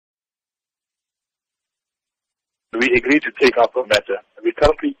We agreed to take up the matter. We're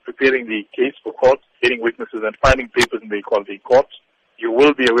currently preparing the case for court, getting witnesses and finding papers in the equality court. You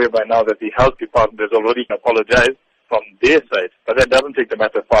will be aware by now that the health department has already apologized from their side, but that doesn't take the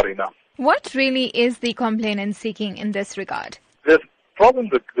matter far enough. What really is the complainant seeking in this regard? The problem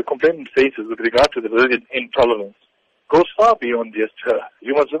that the complainant faces with regard to the religion intolerance goes far beyond just her.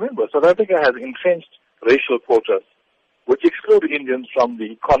 You must remember, South Africa has entrenched racial quotas, which exclude Indians from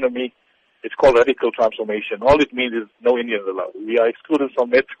the economy. It's called radical transformation. All it means is no Indians allowed. We are excluded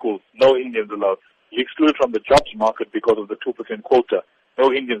from med schools, no Indians allowed. We're excluded from the jobs market because of the 2% quota,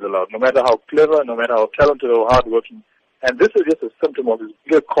 no Indians allowed. No matter how clever, no matter how talented or hardworking. And this is just a symptom of this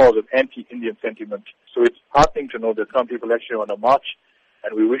bigger cause of anti-Indian sentiment. So it's heartening to know that some people actually want to march,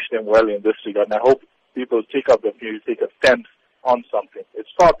 and we wish them well in this regard. And I hope people take up the view, take a stand on something. It's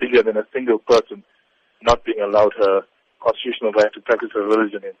far bigger than a single person not being allowed her constitutional right to practice her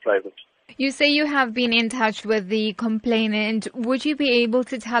religion in private. You say you have been in touch with the complainant. Would you be able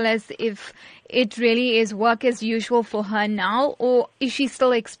to tell us if it really is work as usual for her now, or is she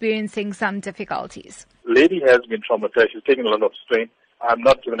still experiencing some difficulties? Lady has been traumatized. She's taken a lot of strain. I'm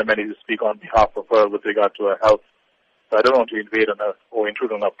not given a mandate to speak on behalf of her with regard to her health. So I don't want to invade on her or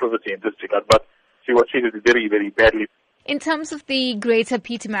intrude on her privacy in this regard, but she was treated very, very badly. In terms of the greater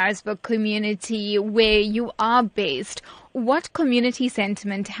Pietermaritzburg community where you are based, what community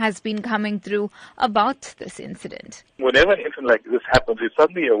sentiment has been coming through about this incident? Whenever an incident like this happens, it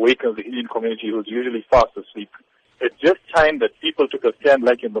suddenly awakens the Indian community who's usually fast asleep. It's just time that people took a stand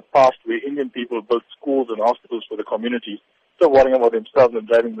like in the past where Indian people built schools and hospitals for the community, still worrying about themselves and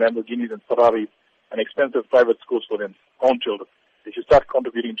driving Lamborghinis and Ferraris and expensive private schools for their own children. They should start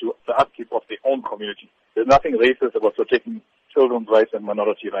contributing to the upkeep of their own community. There's nothing racist about protecting children's rights and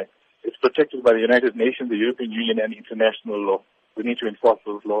minority rights. It's protected by the United Nations, the European Union, and international law. We need to enforce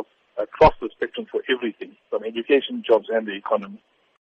those laws across the spectrum for everything, from education, jobs, and the economy.